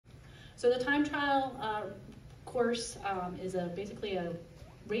So the time trial course is basically a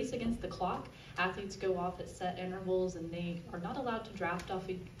race against the clock. Athletes go off at set intervals and they are not allowed to draft off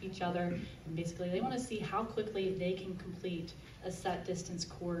each other. And basically they want to see how quickly they can complete a set distance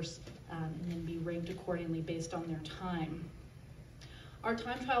course and then be ranked accordingly based on their time. Our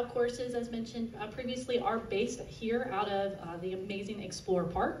time trial courses, as mentioned previously, are based here out of the amazing Explore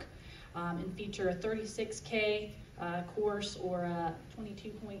Park and feature a 36K course or a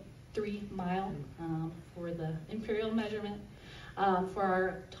 22.3 mile for the imperial measurement. For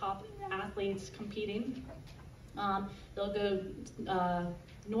our top athletes competing, they'll go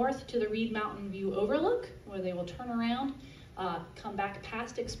north to the Reed Mountain View Overlook, where they will turn around, come back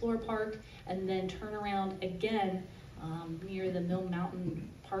past Explore Park, and then turn around again near the Mill Mountain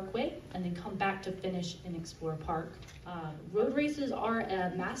Parkway, and then come back to finish in Explore Park. Road races are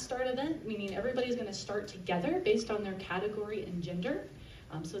a mass start event, meaning everybody's going to start together based on their category and gender.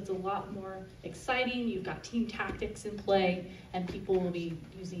 So it's a lot more exciting. You've got team tactics in play, and people will be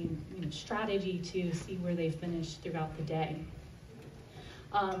using strategy to see where they finish throughout the day.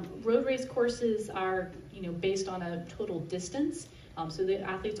 Road race courses are based on a total distance, so the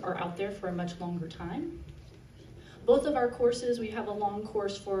athletes are out there for a much longer time. Both of our courses, we have a long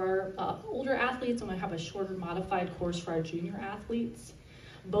course for our older athletes, and we have a shorter modified course for our junior athletes.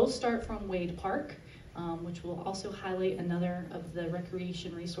 Both start from Wade Park, which will also highlight another of the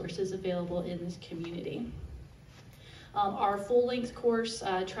recreation resources available in this community. Our full-length course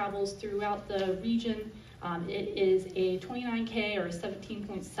travels throughout the region. It is a 29K or a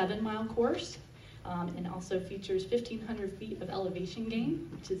 17.7 mile course, and also features 1,500 feet of elevation gain,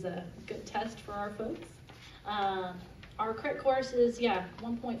 which is a good test for our folks. Our crit course is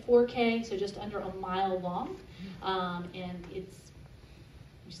 1.4K, so just under a mile long, and it's,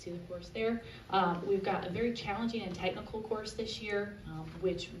 you see the course there. We've got a very challenging and technical course this year,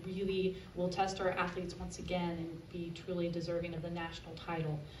 which really will test our athletes once again and be truly deserving of the national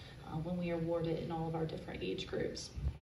title when we award it in all of our different age groups.